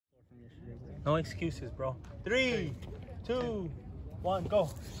No excuses, bro. 3, 2, 1, go.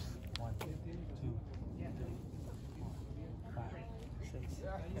 1, 2, 3, 4, 5, 6,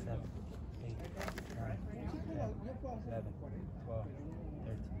 7, 8, 9, 10, 11, 12,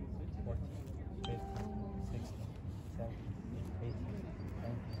 13, 14, 15, 16, 17, 18,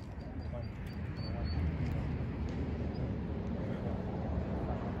 19, 20,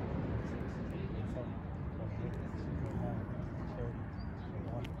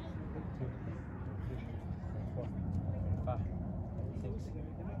 21,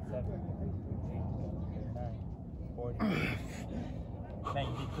 40. Man,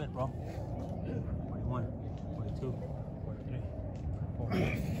 you did good, bro. 41, 42, 43, 44,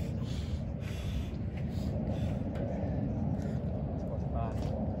 45,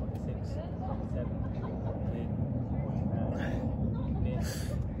 46, 47, 48, 49, 50.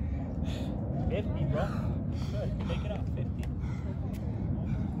 50, bro. Good. Take it up. 50.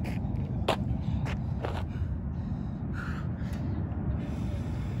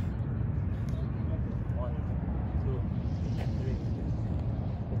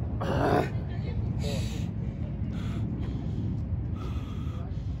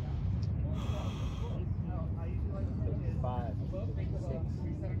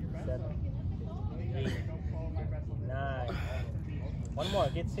 One more,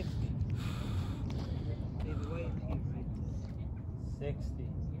 get 60. 60,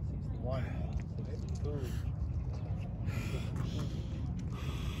 61, 62,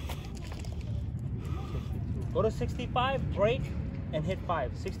 62. Go to 65, break, and hit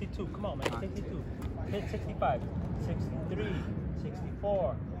 5. 62, come on, man, 62. Hit 65, 63,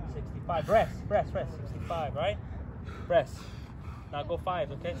 64, 65. Rest. 65, right? Rest. Now go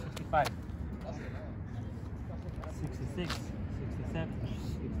 5, okay? 65. 66. 67,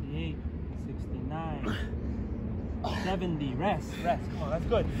 68, 69, 70. Rest. Come on, that's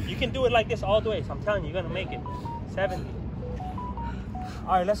good. You can do it like this all the way. So I'm telling you, you're gonna make it. 70.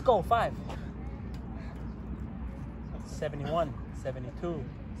 All right, let's go. 5. 71, 72,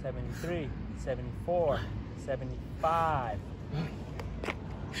 73, 74, 75.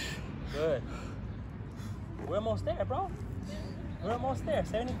 Good. We're almost there, bro. We're almost there.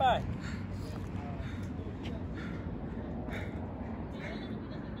 75.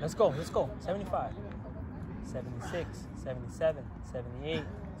 Let's go. 75, 76, 77, 78,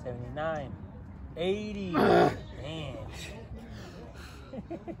 79, 80. Damn.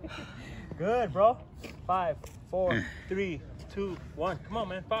 Good, bro. 5, 4, 3, 2, 1. Come on,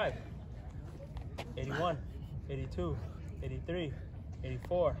 man. 5. 81, 82, 83,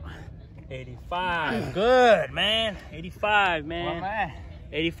 84, 85. Good, man. 85, man.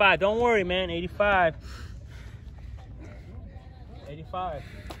 85. Don't worry, man. 85. 85.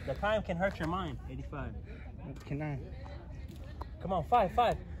 The time can hurt your mind. 85. Can I? Come on,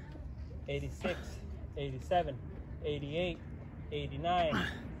 5. 86, 87, 88, 89,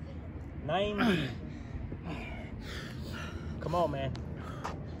 90. Come on, man.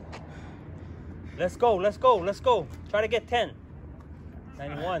 Let's go. Try to get 10.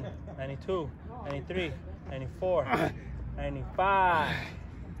 91, 92, 93, 94, 95.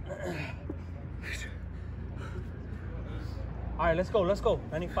 All right, let's go.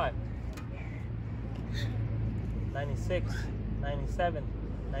 95, 96, 97,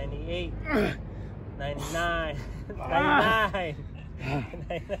 98, 99, 99.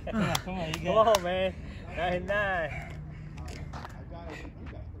 Come on, man. 99.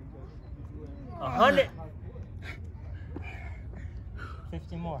 100.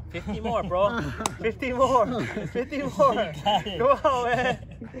 50 more. 50 more, bro. 50 more. 50 more. Come on, man.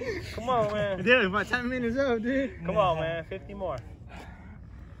 Come on, man. Dude, about 10 minutes up, dude. Come on, man. 50 more.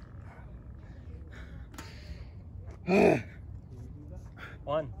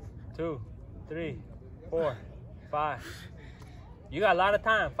 One, 2, 3, 4, 5. You got a lot of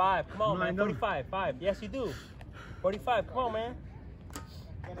time. 5. Come on, man. 45. 5. Yes, you do. 45. Come on, man.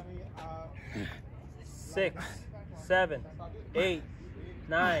 6, 7, 8,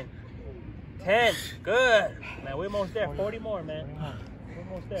 9, 10. Good. Man, we're almost there. 40 more, man. We're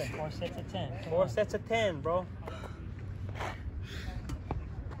almost there. 4 sets of 10. 4 sets of 10, bro.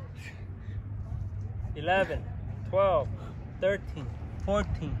 11, 12, 13,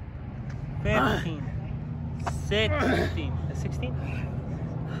 14, 15, 16. 16?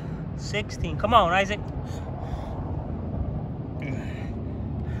 16. Come on, Isaac.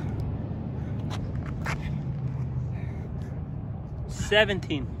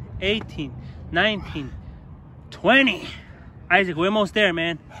 17, 18, 19, 20. Isaac, we're almost there,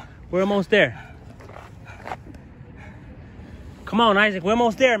 man. We're almost there. Come on, Isaac, we're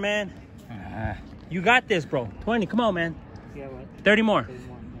almost there, man. You got this, bro. 20, come on, man. 30 more.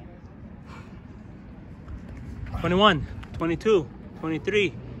 21, 22,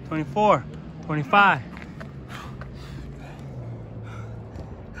 23, 24, 25,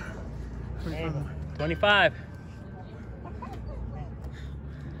 25,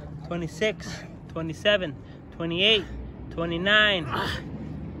 26, 27, 28, 29.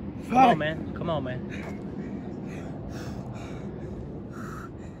 Come on, man. Come on, man.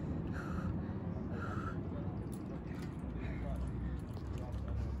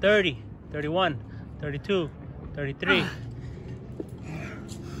 30, 31, 32, 33.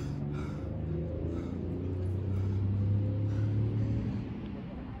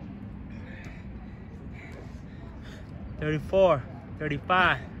 34,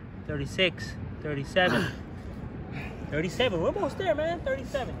 35, 36, 37. 37. We're almost there, man.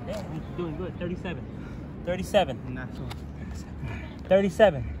 37. Damn, you're doing good. 37. 37. Not so.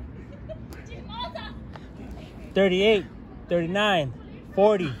 37. 38, 39,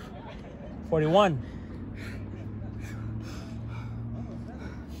 40, 41.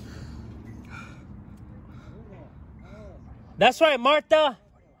 That's right, Martha.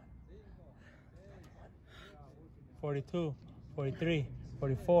 42, 43,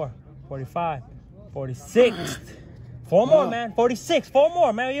 44, 45, 46. Four more, man. 46. Four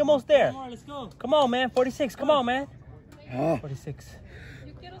more, man. You're almost there. Let's go. Come on, man. 46. Come on, man. 46.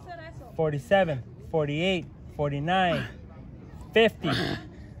 47, 48, 49, 50.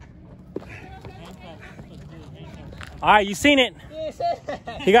 All right, you seen it.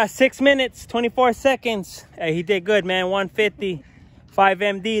 He got 6 minutes, 24 seconds. Hey, he did good, man. 150, 5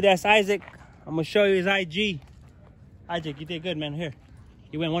 MD. That's Isaac. I'm going to show you his IG. Isaac, you did good, man. Here.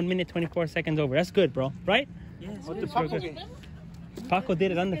 You went 1 minute, 24 seconds over. That's good, bro. Right? Yes. What the Paco did? Paco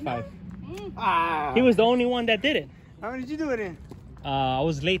did it under 5. He was the only one that did it. How many did you do it in? I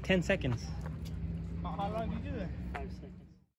was late 10 seconds.